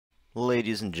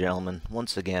Ladies and gentlemen,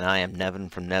 once again I am Nevin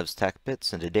from Nev's Tech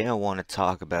Bits, and today I want to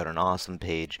talk about an awesome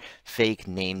page,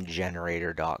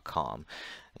 fakenamegenerator.com.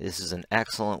 This is an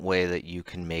excellent way that you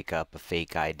can make up a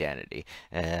fake identity.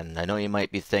 And I know you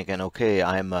might be thinking, okay,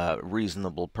 I'm a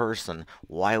reasonable person.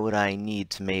 Why would I need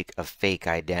to make a fake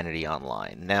identity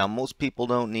online? Now, most people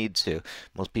don't need to.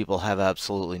 Most people have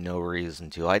absolutely no reason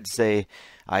to. I'd say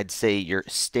you're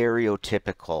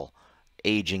stereotypical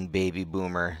aging baby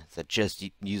boomer that just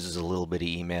uses a little bit of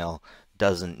email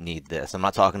doesn't need this. I'm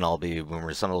not talking to all baby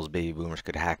boomers. Some of those baby boomers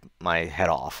could hack my head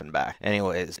off and back.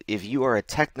 Anyways, if you are a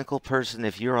technical person,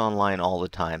 if you're online all the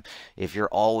time, if you're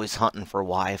always hunting for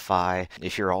Wi-Fi,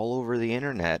 if you're all over the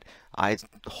internet, I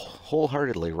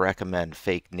wholeheartedly recommend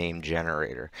Fake Name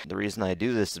Generator. The reason I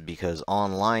do this is because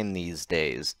online these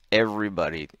days,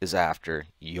 everybody is after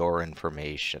your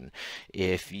information.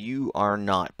 If you are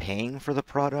not paying for the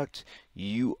product,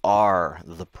 you are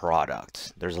the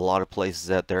product. There's a lot of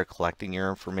places out there collecting your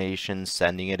information,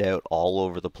 sending it out all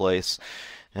over the place,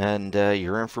 and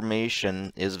your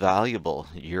information is valuable.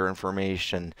 Your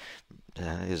information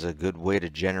is a good way to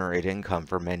generate income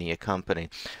for many a company.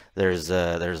 There's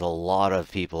a lot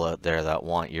of people out there that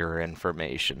want your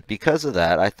information. Because of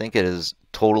that, I think it is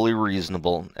totally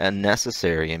reasonable and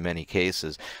necessary in many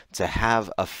cases to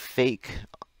have a fake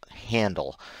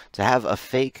handle, to have a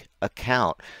fake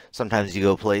account. Sometimes you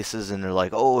go places and they're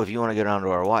like, oh, if you want to get onto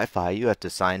our Wi-Fi, you have to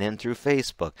sign in through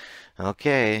Facebook.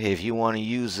 Okay, if you want to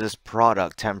use this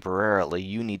product temporarily,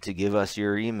 you need to give us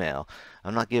your email.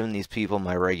 I'm not giving these people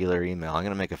my regular email. I'm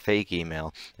going to make a fake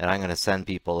email and I'm going to send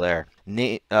people there.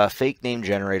 Fake name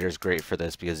generator is great for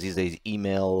this because these days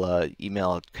email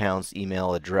accounts,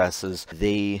 email addresses,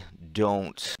 you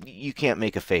can't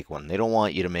make a fake one. They don't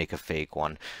want you to make a fake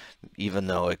one, even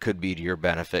though it could be to your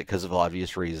benefit because of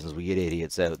obvious reasons. We get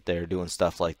idiots out there doing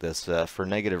stuff like this for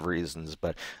negative reasons,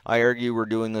 but I argue we're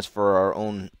doing this for our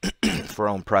own for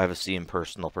our own privacy and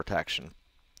personal protection.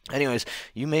 Anyways,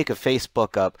 you make a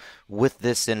Facebook up with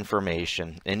this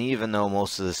information, and even though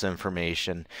most of this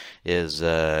information is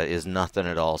nothing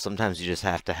at all, sometimes you just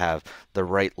have to have the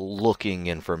right looking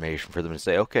information for them to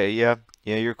say, okay, yeah,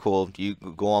 you're cool. You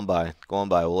go on by,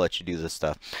 We'll let you do this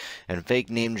stuff. And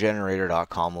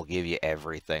fakenamegenerator.com will give you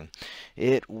everything.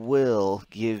 It will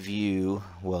give you,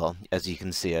 well, as you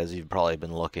can see, as you've probably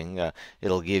been looking,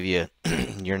 it'll give you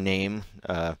your name.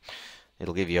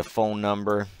 It'll give you a phone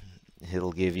number.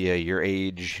 It'll give you your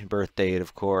age, birth date,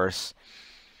 of course.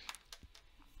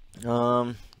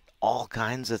 All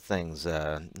kinds of things.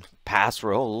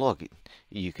 Password. Oh, look,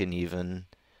 you can even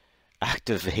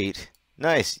activate.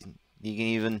 Nice. You can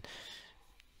even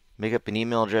make up an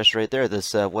email address right there.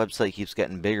 This website keeps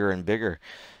getting bigger and bigger.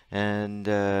 And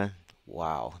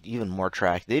wow, even more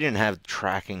track. They didn't have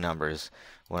tracking numbers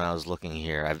when I was looking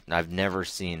here. I've never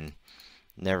seen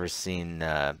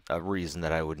a reason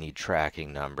that I would need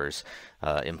tracking numbers.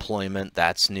 Employment,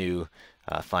 that's new.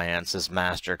 Finances,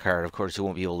 MasterCard, of course you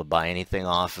won't be able to buy anything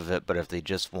off of it, but if they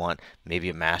just want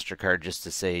maybe a MasterCard just to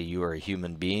say you are a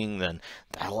human being, then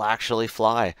that'll actually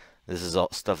fly.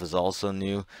 Stuff is also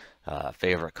new.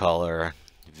 Favorite color,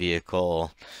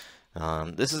 vehicle.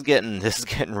 This is getting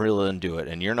real into it,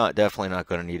 and you're definitely not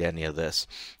going to need any of this.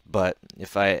 But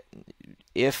if I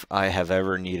have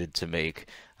ever needed to make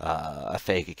a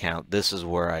fake account, this is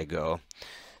where I go.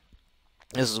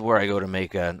 This is where I go to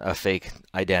make a fake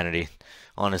identity.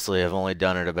 Honestly, I've only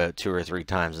done it about 2 or 3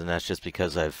 times, and that's just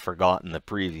because I've forgotten the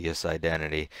previous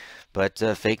identity. But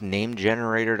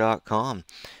fakenamegenerator.com.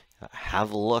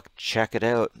 Have a look, check it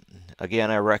out. Again,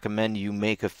 I recommend you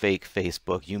make a fake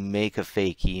Facebook, you make a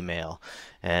fake email,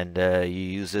 and you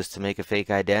use this to make a fake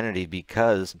identity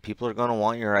because people are going to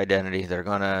want your identity. They're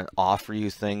going to offer you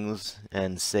things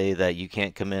and say that you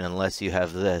can't come in unless you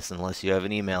have this, unless you have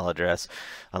an email address,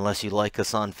 unless you like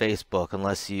us on Facebook,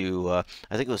 unless you, I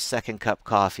think it was Second Cup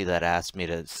Coffee that asked me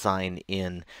to sign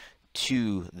in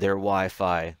to their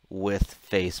Wi-Fi with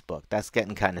Facebook. That's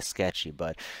getting kind of sketchy,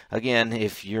 but again,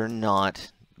 if you're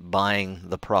not buying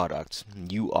the product,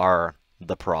 you are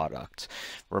the product.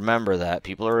 Remember that.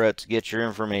 People are out to get your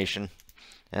information,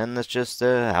 and that's just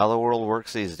how the world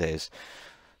works these days.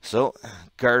 So,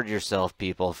 guard yourself,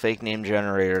 people.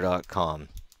 fakenamegenerator.com.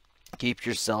 Keep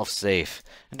yourself safe.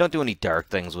 And don't do any dark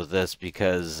things with this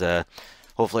because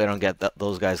hopefully I don't get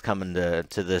those guys coming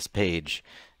to this page.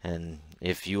 And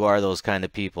if you are those kind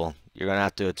of people, you're going to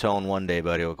have to atone one day,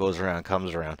 buddy. What goes around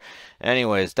comes around.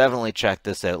 Anyways, definitely check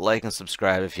this out. Like and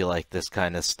subscribe if you like this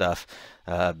kind of stuff.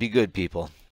 Be good, people.